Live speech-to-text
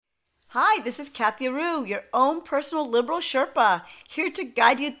Hi, this is Kathy Aru, your own personal liberal Sherpa, here to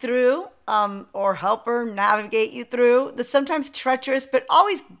guide you through, or help her navigate you through, the sometimes treacherous but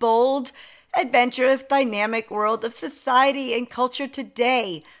always bold, adventurous, dynamic world of society and culture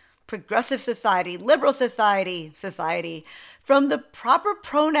today. Progressive society, liberal society. From the proper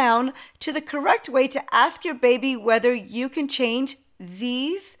pronoun to the correct way to ask your baby whether you can change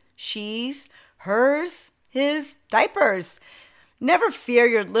Z's, she's, hers, his diapers. Never fear,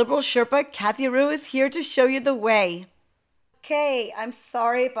 your liberal Sherpa, Kathy Aru, is here to show you the way. Okay, I'm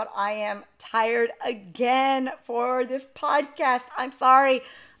sorry, but I am tired again for this podcast. I'm sorry.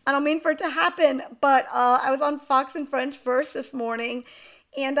 I don't mean for it to happen, but I was on Fox and Friends first this morning,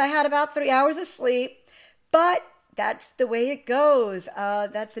 and I had about 3 hours of sleep, but that's the way it goes.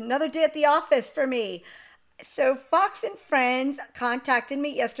 That's another day at the office for me. So Fox and Friends contacted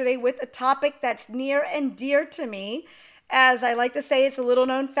me yesterday with a topic that's near and dear to me. As I like to say, it's a little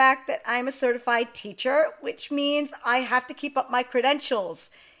known fact that I'm a certified teacher, which means I have to keep up my credentials.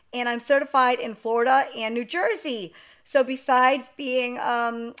 And I'm certified in Florida and New Jersey. So besides being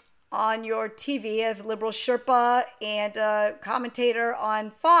on your TV as a liberal Sherpa and a commentator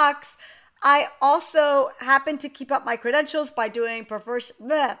on Fox, I also happen to keep up my credentials by doing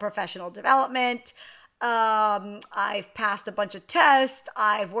professional development. I've passed a bunch of tests.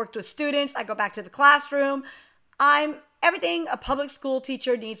 I've worked with students. I go back to the classroom. I'm everything a public school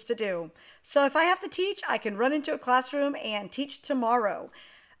teacher needs to do. So if I have to teach, I can run into a classroom and teach tomorrow.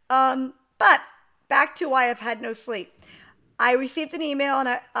 But back to why I've had no sleep. I received an email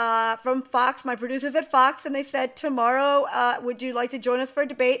from Fox, my producers at Fox, and they said, tomorrow, would you like to join us for a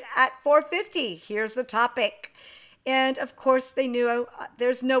debate at 4:50? Here's the topic. And of course, they knew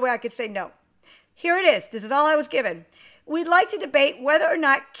there's no way I could say no. Here it is. This is all I was given. We'd like to debate whether or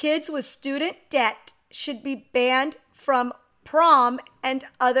not kids with student debt should be banned from prom and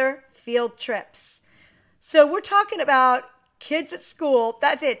other field trips. So we're talking about kids at school.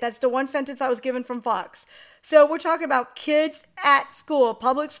 That's it. That's the one sentence I was given from Fox. So we're talking about kids at school,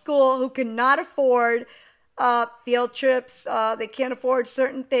 public school, who cannot afford field trips. They can't afford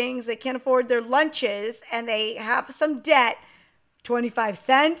certain things. They can't afford their lunches, and they have some debt, 25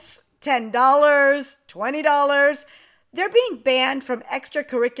 cents, $10, $20. They're being banned from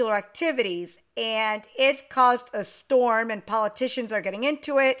extracurricular activities, and it's caused a storm, and politicians are getting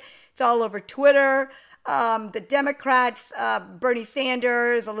into it. It's all over Twitter. The Democrats, Bernie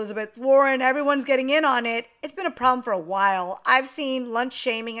Sanders, Elizabeth Warren, everyone's getting in on it. It's been a problem for a while. I've seen lunch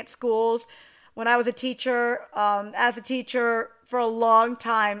shaming at schools when I was a teacher, as a teacher for a long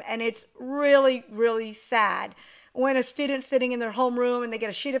time, and it's really, really sad when a student's sitting in their homeroom and they get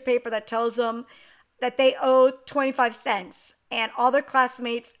a sheet of paper that tells them that they owe 25 cents, and all their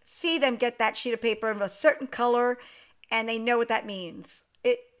classmates see them get that sheet of paper of a certain color, and they know what that means.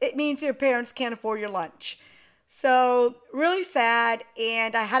 It means your parents can't afford your lunch. So really sad,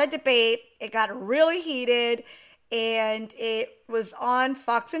 and I had a debate. It got really heated, and it was on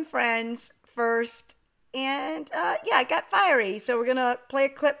Fox and Friends first, and it got fiery. So we're going to play a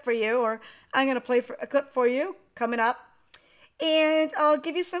clip for you, or I'm going to play a clip for you coming up. And I'll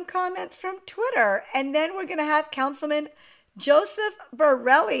give you some comments from Twitter. And then we're going to have Councilman Joseph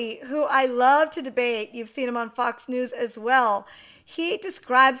Borelli, who I love to debate. You've seen him on Fox News as well. He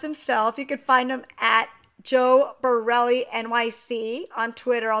describes himself. You can find him at Joe Borelli NYC on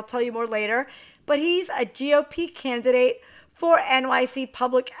Twitter. I'll tell you more later. But he's a GOP candidate for NYC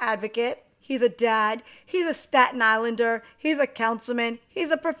public advocate. He's a dad. He's a Staten Islander. He's a councilman.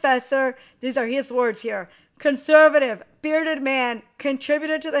 He's a professor. These are his words here. Conservative, bearded man,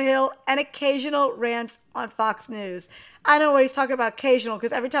 contributor to The Hill, and occasional rants on Fox News. I know what he's talking about occasional,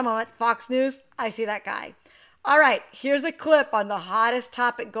 because every time I'm at Fox News, I see that guy. All right, here's a clip on the hottest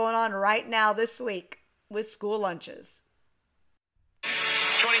topic going on right now this week with school lunches.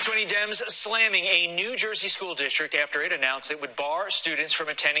 2020 Dems slamming a New Jersey school district after it announced it would bar students from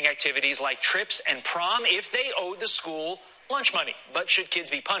attending activities like trips and prom if they owed the school lunch money. But should kids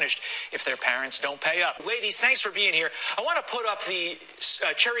be punished if their parents don't pay up? Ladies, thanks for being here. I want to put up the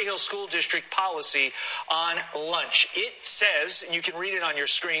Cherry Hill School District policy on lunch. It says, and you can read it on your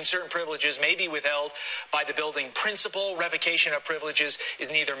screen, certain privileges may be withheld by the building principal. Revocation of privileges is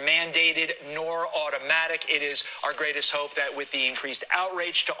neither mandated nor automatic. It is our greatest hope that with the increased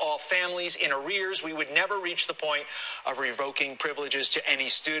outrage to all families in arrears, we would never reach the point of revoking privileges to any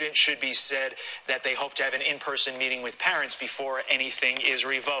student. Should be said that they hope to have an in-person meeting with parents before anything is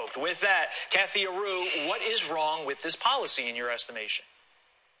revoked. With that, Kathy Aru, what is wrong with this policy in your estimation?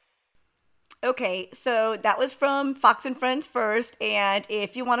 Okay, so that was from Fox and Friends first, and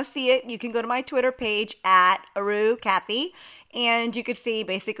if you want to see it, you can go to my Twitter page at Aru Kathy, and you could see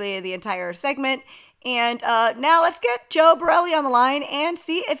basically the entire segment. And now let's get Joe Borelli on the line and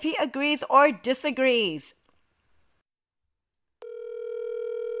see if he agrees or disagrees.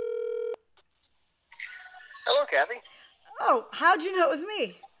 Hello, Kathy. Oh, how'd you know it was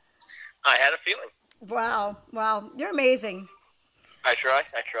me? I had a feeling. Wow, you're amazing. I try.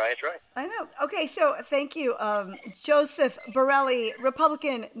 I know. Okay, so thank you, Joseph Borelli,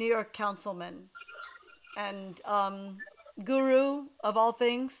 Republican New York councilman, and guru of all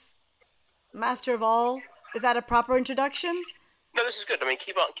things, master of all. Is that a proper introduction? No, this is good. I mean,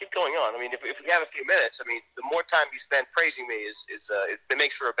 keep going on. I mean, if we have a few minutes, I mean, the more time you spend praising me it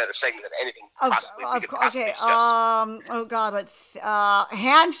makes for a better segment than anything possibly we could possibly discuss. Oh God, let's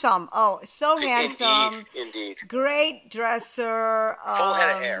handsome. Oh, so handsome. Indeed. Great dresser. Full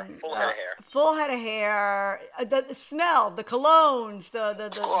head of hair. Full head of hair. The smell, the colognes,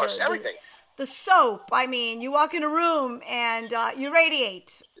 of course, everything. The soap. I mean, you walk in a room and you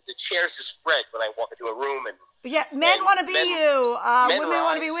radiate. The chairs just spread when I walk into a room and. Yeah, men want to be you. Women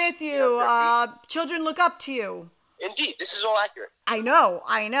want to be with you. Children look up to you. Indeed, this is all accurate. I know.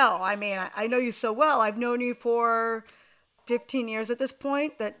 I mean, I know you so well. I've known you for 15 years at this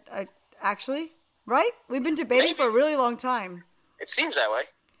point. Actually, right? We've been debating for a really long time. It seems that way.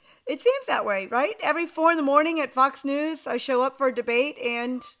 It seems that way, right? Every 4 a.m. at Fox News, I show up for a debate,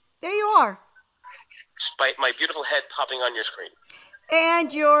 and there you are. Despite my beautiful head popping on your screen.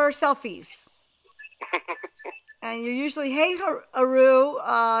 And your selfies. And you usually, hey, Aru,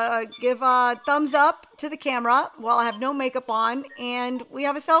 give a thumbs up to the camera while I have no makeup on, and we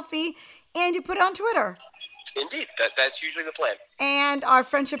have a selfie, and you put it on Twitter. Indeed, that's usually the plan. And our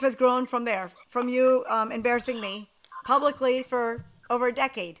friendship has grown from there, from you embarrassing me publicly for over a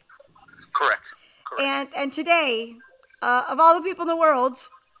decade. Correct. And today, of all the people in the world,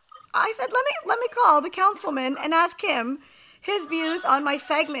 I said, let me call the councilman and ask him his views on my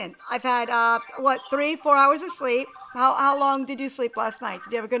segment. I've had 3-4 hours of sleep. How long did you sleep last night?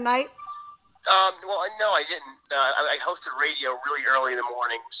 Did you have a good night? Well, no, I didn't. I hosted radio really early in the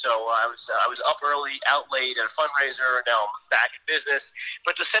morning, so I was up early, out late at a fundraiser. Now I'm back in business.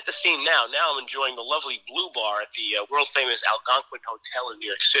 But to set the scene now I'm enjoying the lovely Blue Bar at the world famous Algonquin Hotel in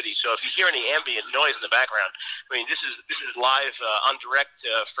New York City. So if you hear any ambient noise in the background, I mean this is live on direct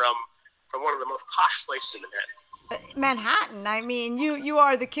from one of the most posh places in Manhattan. Manhattan. I mean, you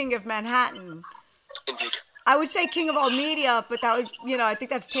are the king of Manhattan. Indeed. I would say king of all media, but that would, I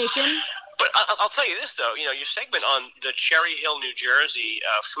think that's taken. But I'll tell you this, though. Your segment on the Cherry Hill, New Jersey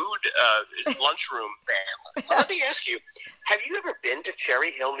food lunchroom ban. Let me ask you, have you ever been to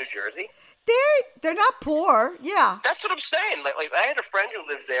Cherry Hill, New Jersey? They're not poor. Yeah. That's what I'm saying. Like I had a friend who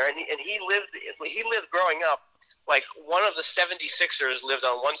lives there, and he lived growing up. Like one of the 76ers lived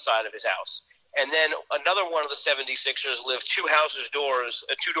on one side of his house. And then another one of the 76ers lived two doors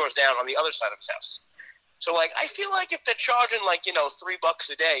down on the other side of his house. So, I feel like if they're charging,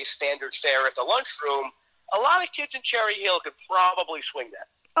 $3 a day standard fare at the lunchroom, a lot of kids in Cherry Hill could probably swing that.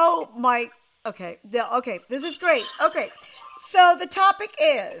 Oh, my. Okay. This is great. Okay. So the topic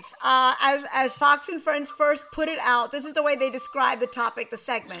is, as Fox and Friends first put it out, this is the way they describe the topic, the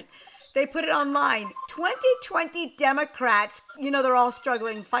segment. They put it online. 2020 Democrats, they're all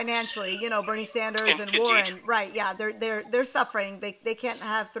struggling financially. Bernie Sanders and Warren, Indeed. Right? Yeah, they're suffering. They can't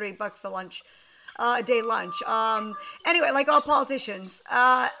have $3 a day lunch. Anyway, like all politicians,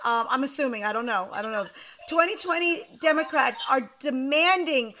 I'm assuming. I don't know. 2020 Democrats are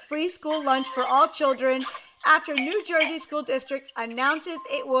demanding free school lunch for all children after New Jersey School District announces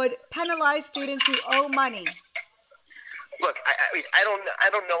it would penalize students who owe money. Look, I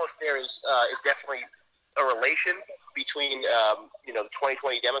don't know if there is definitely a relation between the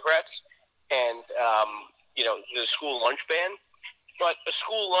 2020 Democrats and the school lunch ban, but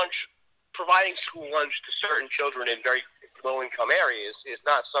providing school lunch to certain children in very low income areas is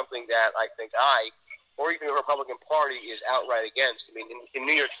not something that I think or even the Republican Party is outright against. I mean, in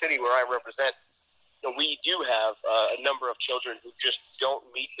New York City, where I represent, we do have a number of children who just don't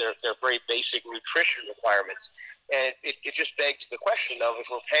meet their very basic nutrition requirements. And it just begs the question of, if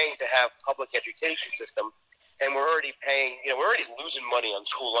we're paying to have public education system, and we're already paying, we're already losing money on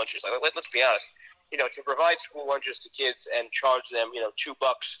school lunches. Let's be honest. To provide school lunches to kids and charge them, $2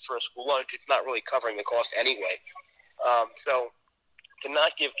 for a school lunch, it's not really covering the cost anyway. So to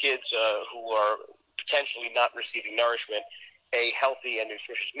not give kids who are potentially not receiving nourishment a healthy and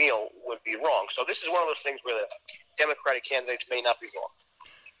nutritious meal would be wrong. So this is one of those things where the Democratic candidates may not be wrong.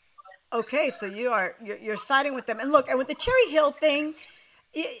 Okay, so you're siding with them. And look, and with the Cherry Hill thing,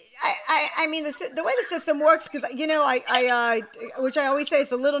 I mean, the way the system works, because, which I always say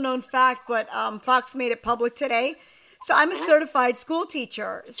is a little known fact, but Fox made it public today. So I'm a certified school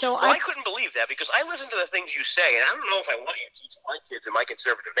teacher. So Well, I couldn't believe that because I listen to the things you say, and I don't know if I want you teaching my kids in my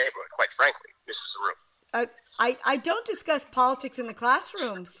conservative neighborhood, quite frankly, Mrs. Aru. I don't discuss politics in the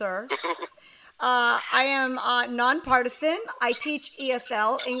classroom, sir. I am nonpartisan. I teach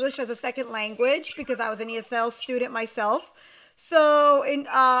ESL, English as a Second Language, because I was an ESL student myself. So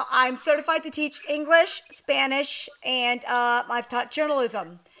I'm certified to teach English, Spanish, and I've taught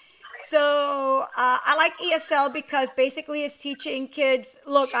journalism. So I like ESL because basically it's teaching kids,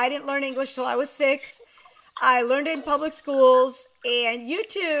 look, I didn't learn English till I was 6. I learned it in public schools, and you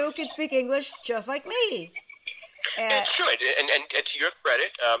too can speak English just like me. It should, and to your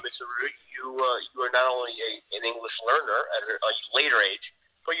credit, Mr. Aru, you are not only an English learner at a later age,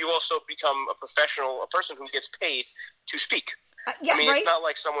 but you also become a professional, a person who gets paid to speak. Yeah, I mean, right? It's not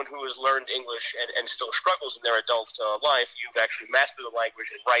like someone who has learned English and still struggles in their adult life. You've actually mastered the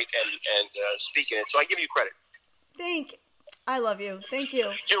language and write and speak in it. So I give you credit. I love you. Thank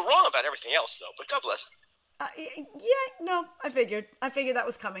you. You're wrong about everything else, though, but God bless. I figured that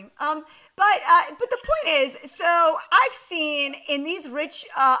was coming. But the point is, so I've seen in these rich,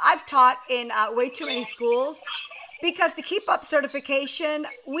 I've taught in way too many schools, because to keep up certification,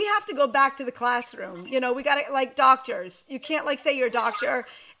 we have to go back to the classroom. You know, we got to, like doctors. You can't say you're a doctor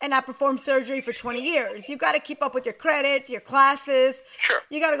and not perform surgery for 20 years. You got to keep up with your credits, your classes. Sure.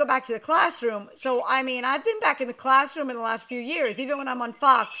 You got to go back to the classroom. So, I mean, I've been back in the classroom in the last few years, even when I'm on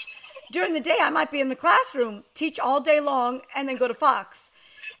Fox. During the day, I might be in the classroom, teach all day long, and then go to Fox.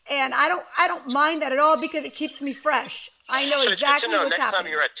 And I don't mind that at all because it keeps me fresh. I know exactly what's next happening. Next time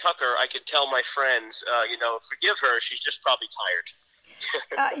you're at Tucker, I could tell my friends, forgive her. She's just probably tired.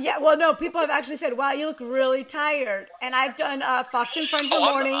 Yeah, well, no, people have actually said, wow, you look really tired. And I've done Fox and Friends in the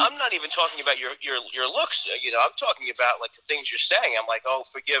morning. I'm not even talking about your looks. I'm talking about, the things you're saying. I'm like, oh,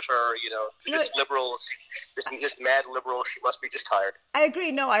 forgive her. This liberal, this mad liberal, she must be just tired. I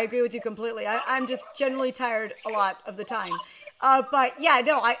agree. No, I agree with you completely. I'm just generally tired a lot of the time. But yeah,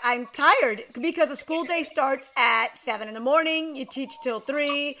 no, I'm tired because the school day starts at 7 in the morning. You teach till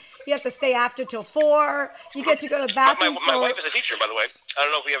 3. You have to stay after till 4. You get to go to the bathroom. My wife is a teacher, by the way. I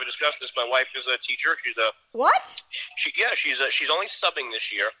don't know if we ever discussed this. My wife is a teacher. She's a what? She's only subbing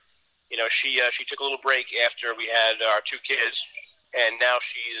this year. She took a little break after we had our 2 kids, and now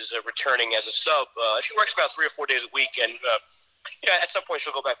she is returning as a sub. She works about 3 or 4 days a week, and at some point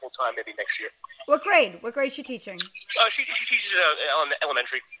she'll go back full time, maybe next year. What grade? What grade is she teaching? She teaches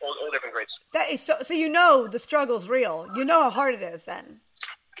elementary, all different grades. That is so the struggle's real. You know how hard it is then.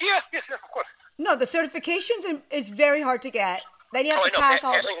 Yeah, of course. No, the certifications is very hard to get. Then you have to pass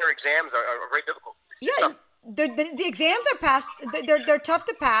all. Passing her exams are very difficult. Yeah, the exams are passed. They're tough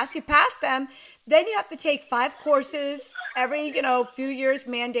to pass. You pass them, then you have to take 5 courses every few years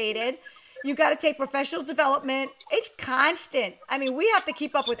mandated. You got to take professional development. It's constant. I mean, we have to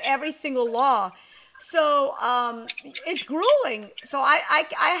keep up with every single law. So it's grueling. So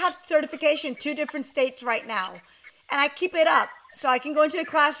I have certification 2 different states right now. And I keep it up. So I can go into the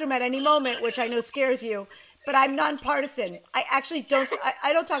classroom at any moment, which I know scares you. But I'm nonpartisan. I actually don't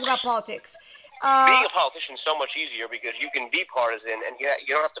talk about politics. Being a politician is so much easier because you can be partisan and you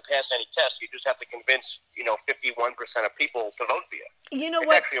don't have to pass any tests. You just have to convince 51% of people to vote for you.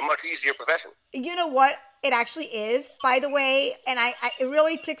 It's actually a much easier profession. You know what? It actually is, by the way, and it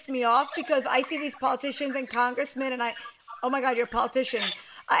really ticks me off because I see these politicians and congressmen, and oh my God, you're a politician.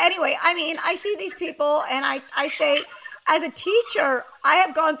 Anyway, I mean, I see these people, and I say, as a teacher, I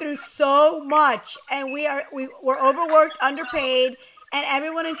have gone through so much, and we're overworked, underpaid. And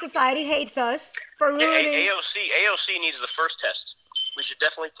everyone in society hates us for ruining. AOC needs the first test. We should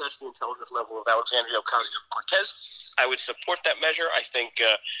definitely test the intelligence level of Alexandria Ocasio-Cortez. I would support that measure. I think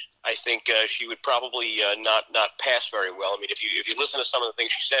she would probably not pass very well. I mean, if you listen to some of the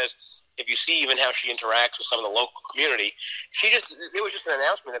things she says, if you see even how she interacts with some of the local community, there was just an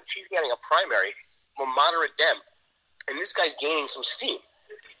announcement that she's getting a primary from a moderate Dem, and this guy's gaining some steam.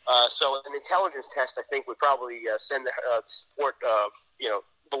 So an intelligence test, I think, would probably send the support,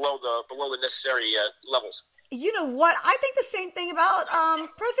 below the necessary levels. You know what? I think the same thing about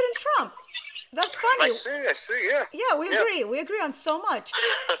President Trump. That's funny. I see, yeah. Yeah, we agree. We agree on so much.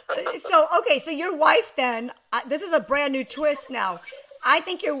 So your wife then, this is a brand new twist now. I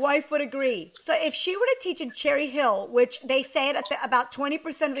think your wife would agree. So if she were to teach in Cherry Hill, which they say that about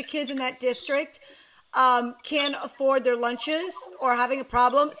 20% of the kids in that district can afford their lunches or having a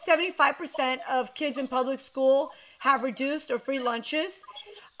problem. 75% of kids in public school have reduced or free lunches.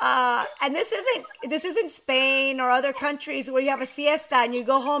 And this isn't Spain or other countries where you have a siesta and you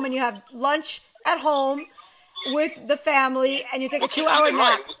go home and you have lunch at home with the family, and you take a keep 2-hour in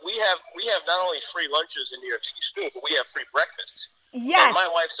nap. mind, we have not only free lunches in New York City school, but we have free breakfasts. Yes. And my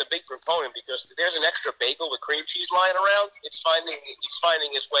wife's a big proponent because there's an extra bagel with cream cheese lying around. It's finding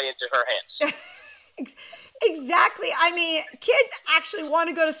its way into her hands. Exactly. I mean, kids actually want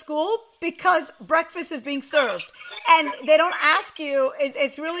to go to school because breakfast is being served. And they don't ask you.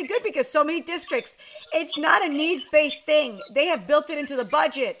 It's really good because so many districts, it's not a needs-based thing. They have built it into the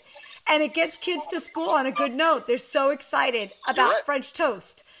budget. And it gets kids to school on a good note. They're so excited about right. French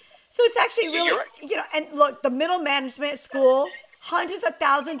toast. So it's actually really, right. And look, the middle management school, hundreds of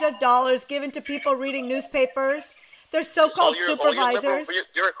thousands of dollars given to people reading newspapers. They're so-called supervisors. You're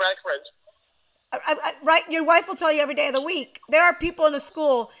bureaucratic friends. Right, your wife will tell you every day of the week. There are people in the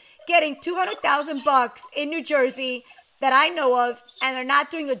school getting $200,000 in New Jersey that I know of, and they're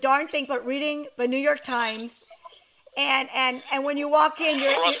not doing a darn thing but reading the New York Times. And when you walk in,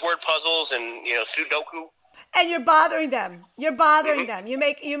 you're crossword puzzles and Sudoku. And you're bothering them. You're bothering them. You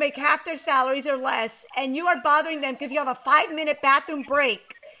make half their salaries or less, and you are bothering them because you have a 5-minute bathroom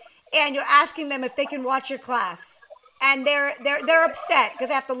break, and you're asking them if they can watch your class. And they're upset because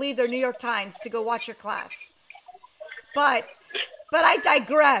they have to leave their New York Times to go watch your class. But I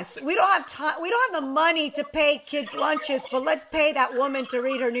digress. We don't have time. We don't have the money to pay kids lunches, but let's pay that woman to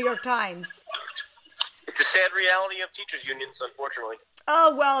read her New York Times. It's a sad reality of teachers' unions, unfortunately.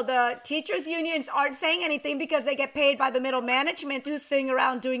 Oh, well, the teachers' unions aren't saying anything because they get paid by the middle management who's sitting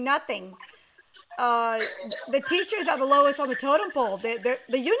around doing nothing. The teachers are the lowest on the totem pole. The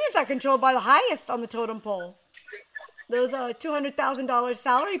unions are controlled by the highest on the totem pole. Those $200,000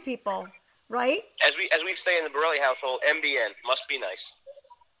 salary people, right? As we say in the Borelli household, MBN must be nice.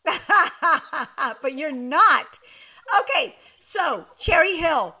 But you're not. Okay, so Cherry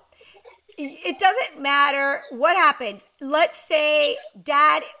Hill. It doesn't matter what happens. Let's say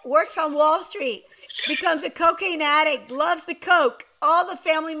dad works on Wall Street, becomes a cocaine addict, loves the coke. All the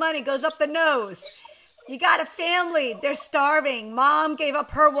family money goes up the nose. You got a family. They're starving. Mom gave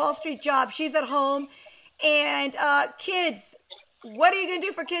up her Wall Street job. She's at home. And kids, what are you going to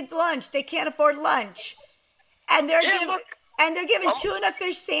do for kids' lunch? They can't afford lunch. And they're giving tuna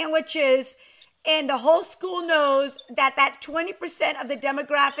fish sandwiches. And the whole school knows that 20% of the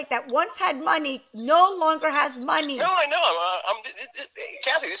demographic that once had money no longer has money. No, I know.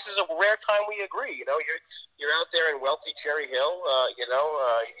 Kathy, this is a rare time we agree. You're out there in wealthy Cherry Hill.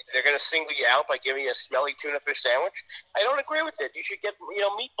 They're going to single you out by giving you a smelly tuna fish sandwich. I don't agree with it. You should get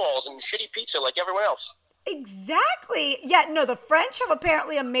meatballs and shitty pizza like everyone else. Exactly. Yeah, no, the French have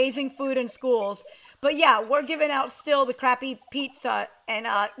apparently amazing food in schools. But yeah, we're giving out still the crappy pizza and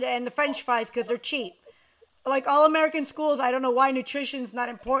the French fries because they're cheap. Like all American schools, I don't know why nutrition's not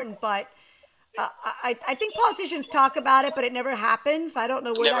important, but I think politicians talk about it, but it never happens. I don't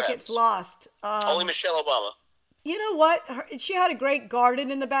know where that gets lost. Only Michelle Obama. You know what? She had a great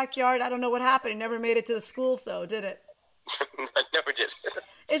garden in the backyard. I don't know what happened. It never made it to the schools, though, did it? I never did.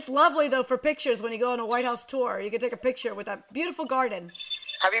 It's lovely, though, for pictures when you go on a White House tour. You can take a picture with that beautiful garden.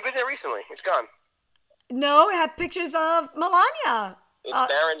 Have you been there recently? It's gone. No, I have pictures of Melania.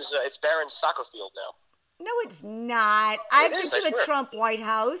 It's Barron's soccer field now. No, it's not. I've been to the Trump White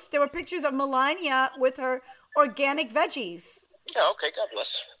House. There were pictures of Melania with her organic veggies. Oh, okay. God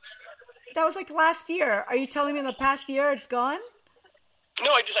bless. That was like last year. Are you telling me in the past year it's gone?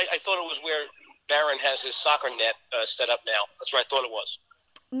 No, I thought it was where Barron has his soccer net set up now. That's where I thought it was.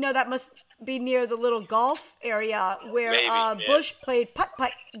 No, that must be near the little golf area where Bush played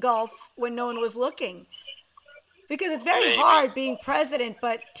putt-putt golf when no one was looking. Because it's very hard being president,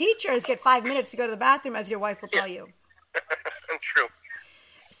 but teachers get 5 minutes to go to the bathroom, as your wife will tell you. True.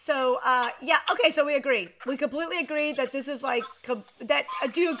 So, okay, so we agree. We completely agree that this is like, that.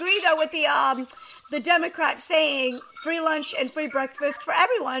 Do you agree, though, with the Democrats saying free lunch and free breakfast for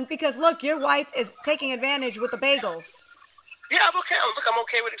everyone? Because, look, your wife is taking advantage with the bagels. Yeah, I'm okay. I'm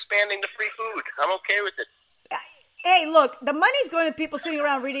okay with expanding the free food. I'm okay with it. Hey, look, the money's going to people sitting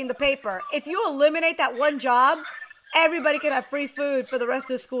around reading the paper. If you eliminate that one job, everybody can have free food for the rest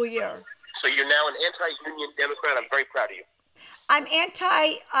of the school year. So you're now an anti-union Democrat. I'm very proud of you. I'm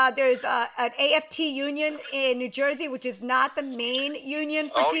there's an AFT union in New Jersey, which is not the main union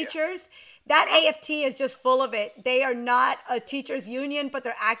for teachers. Yeah. That AFT is just full of it. They are not a teachers union, but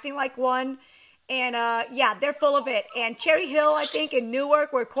they're acting like one. And they're full of it. And Cherry Hill, I think, in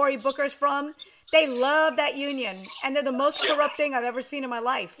Newark, where Cory Booker's from, they love that union. And they're the most corrupt thing I've ever seen in my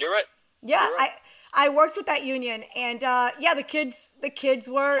life. You're right. Yeah, You're right. I worked with that union. And, the kids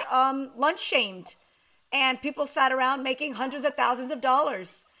were lunch shamed. And people sat around making hundreds of thousands of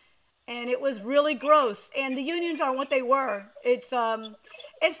dollars. And it was really gross. And the unions aren't what they were. It's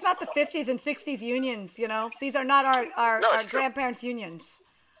It's not the 50s and 60s unions, you know. These are not our grandparents' unions.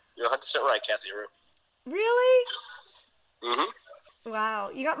 You're 100% right, Kathy Rue. Really? Mm-hmm. Wow.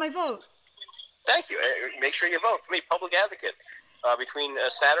 You got my vote. Thank you. Make sure you vote for me, public advocate. Between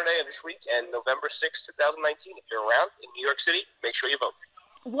Saturday of this week and November 6, 2019, if you're around in New York City, make sure you vote.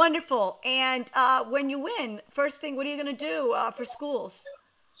 Wonderful. And when you win, first thing, what are you going to do for schools?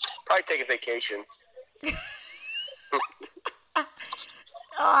 Probably take a vacation.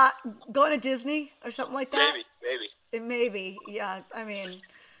 Going to Disney or something like that? Maybe. Maybe, yeah. I mean,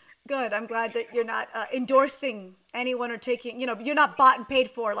 good. I'm glad that you're not endorsing anyone or taking, you're not bought and paid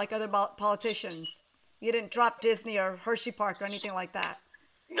for like other politicians. You didn't drop Disney or Hershey Park or anything like that.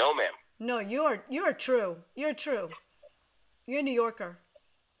 No, ma'am. No, you are true. You're true. You're a New Yorker.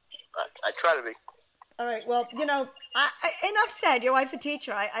 I try to be. All right. Well, enough said. Your wife's a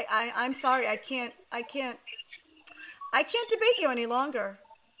teacher. I'm sorry. I can't debate you any longer.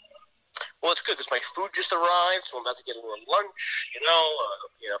 Well, it's good because my food just arrived, so I'm about to get a little lunch.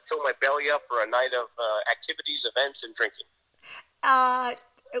 Fill my belly up for a night of activities, events, and drinking.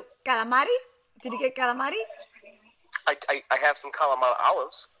 Calamari? Did you get calamari? I have some Kalamata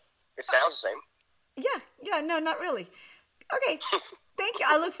olives. It sounds the same. Yeah. No, not really. Okay. Thank you.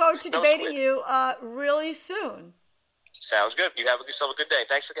 I look forward to debating you really soon. Sounds good. You have yourself a good day.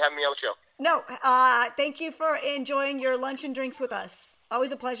 Thanks for having me on the show. No, thank you for enjoying your lunch and drinks with us.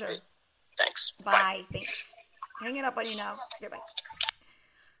 Always a pleasure. Hey, thanks. Bye. Thanks. Hang it up on you now. Goodbye.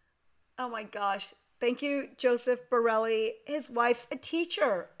 Oh my gosh. Thank you, Joseph Borelli. His wife's a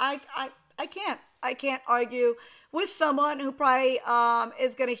teacher. I can't argue with someone who probably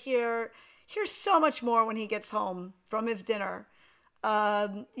is going to hear so much more when he gets home from his dinner.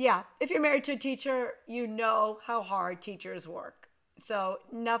 If you're married to a teacher, you know how hard teachers work. So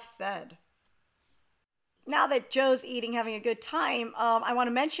enough said. Now that Joe's eating, having a good time, I want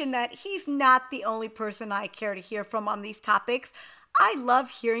to mention that he's not the only person I care to hear from on these topics. I love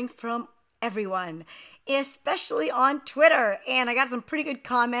hearing from everyone, especially on Twitter. And I got some pretty good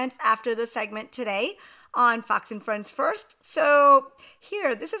comments after the segment today on Fox and Friends First. So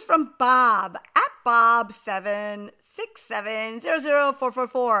here, this is from Bob at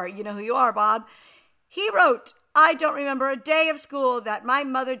Bob767004444. You know who you are, Bob. He wrote, I don't remember a day of school that my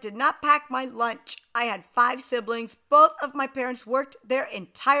mother did not pack my lunch. I had 5 siblings. Both of my parents worked their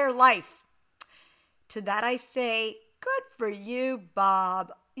entire life. To that I say, good for you,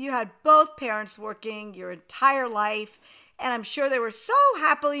 Bob. You had both parents working your entire life, and I'm sure they were so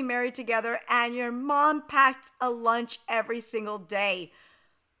happily married together, and your mom packed a lunch every single day.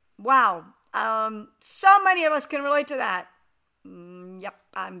 Wow. So many of us can relate to that. Yep,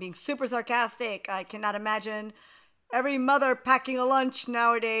 I'm being super sarcastic. I cannot imagine every mother packing a lunch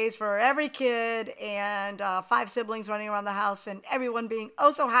nowadays for every kid and 5 siblings running around the house and everyone being oh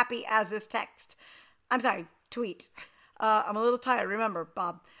so happy as this tweet. I'm a little tired, remember,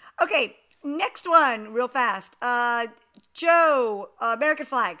 Bob. Okay, next one, real fast. Joe, American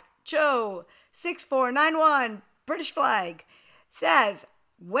flag. Joe, 6491, British flag, says,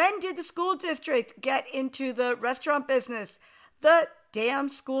 when did the school district get into the restaurant business? The damn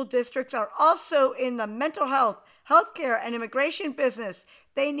school districts are also in the mental health, healthcare, and immigration business.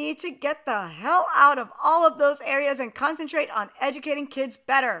 They need to get the hell out of all of those areas and concentrate on educating kids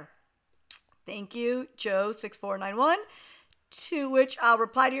better. Thank you, Joe6491. To which I'll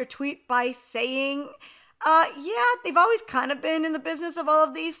reply to your tweet by saying, they've always kind of been in the business of all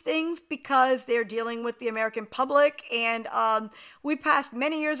of these things because they're dealing with the American public. And we passed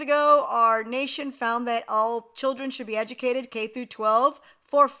many years ago, our nation found that all children should be educated K through 12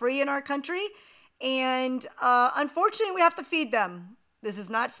 for free in our country. And unfortunately, we have to feed them. This is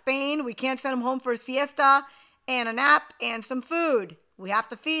not Spain. We can't send them home for a siesta and a nap and some food. We have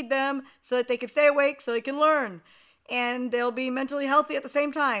to feed them so that they can stay awake, so they can learn. And they'll be mentally healthy at the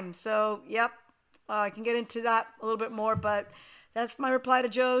same time. So, yep. I can get into that a little bit more, but that's my reply to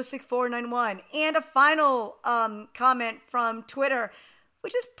Joe6491. And a final comment from Twitter,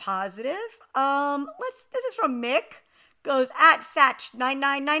 which is positive. This is from Mick. Goes at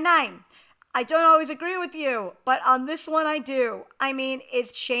Satch9999. I don't always agree with you, but on this one I do. I mean,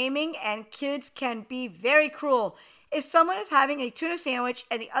 it's shaming and kids can be very cruel. If someone is having a tuna sandwich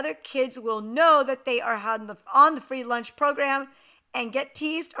and the other kids will know that they are on the free lunch program and get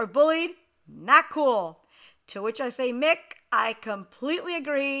teased or bullied, not cool. To which I say, Mick, I completely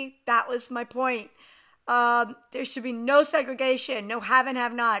agree. That was my point. There should be no segregation, no have and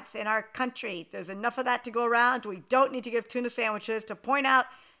have nots in our country. There's enough of that to go around. We don't need to give tuna sandwiches to point out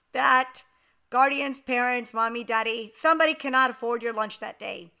that guardians, parents, mommy, daddy, somebody cannot afford your lunch that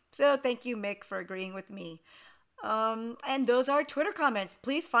day. So thank you, Mick, for agreeing with me. And those are Twitter comments.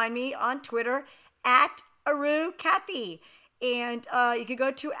 Please find me on Twitter at AruKathy. And you can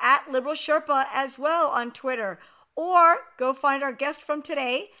go to at Liberal Sherpa as well on Twitter. Or go find our guest from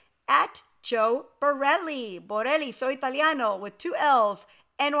today at Joe Borelli. Borelli, soy italiano, with 2 L's,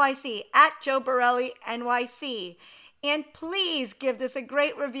 NYC, at Joe Borelli, NYC. And please give this a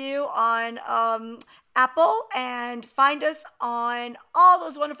great review on Apple, and find us on all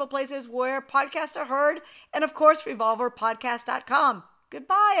those wonderful places where podcasts are heard. And of course, revolverpodcast.com.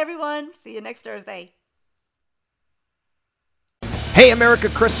 Goodbye, everyone. See you next Thursday. Hey, America,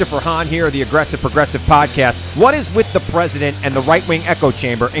 Christopher Hahn here, the Aggressive Progressive Podcast. What is with the president and the right-wing echo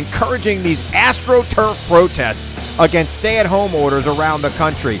chamber encouraging these AstroTurf protests against stay-at-home orders around the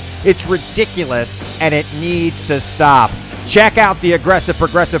country? It's ridiculous, and it needs to stop. Check out the Aggressive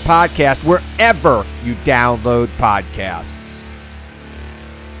Progressive Podcast wherever you download podcasts.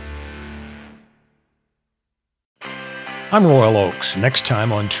 I'm Royal Oakes. Next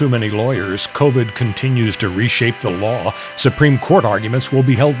time on Too Many Lawyers, COVID continues to reshape the law. Supreme Court arguments will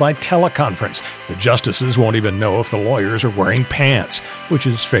be held by teleconference. The justices won't even know if the lawyers are wearing pants, which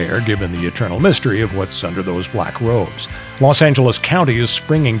is fair given the eternal mystery of what's under those black robes. Los Angeles County is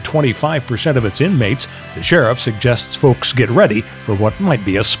springing 25% of its inmates. The sheriff suggests folks get ready for what might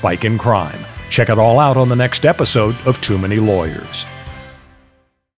be a spike in crime. Check it all out on the next episode of Too Many Lawyers.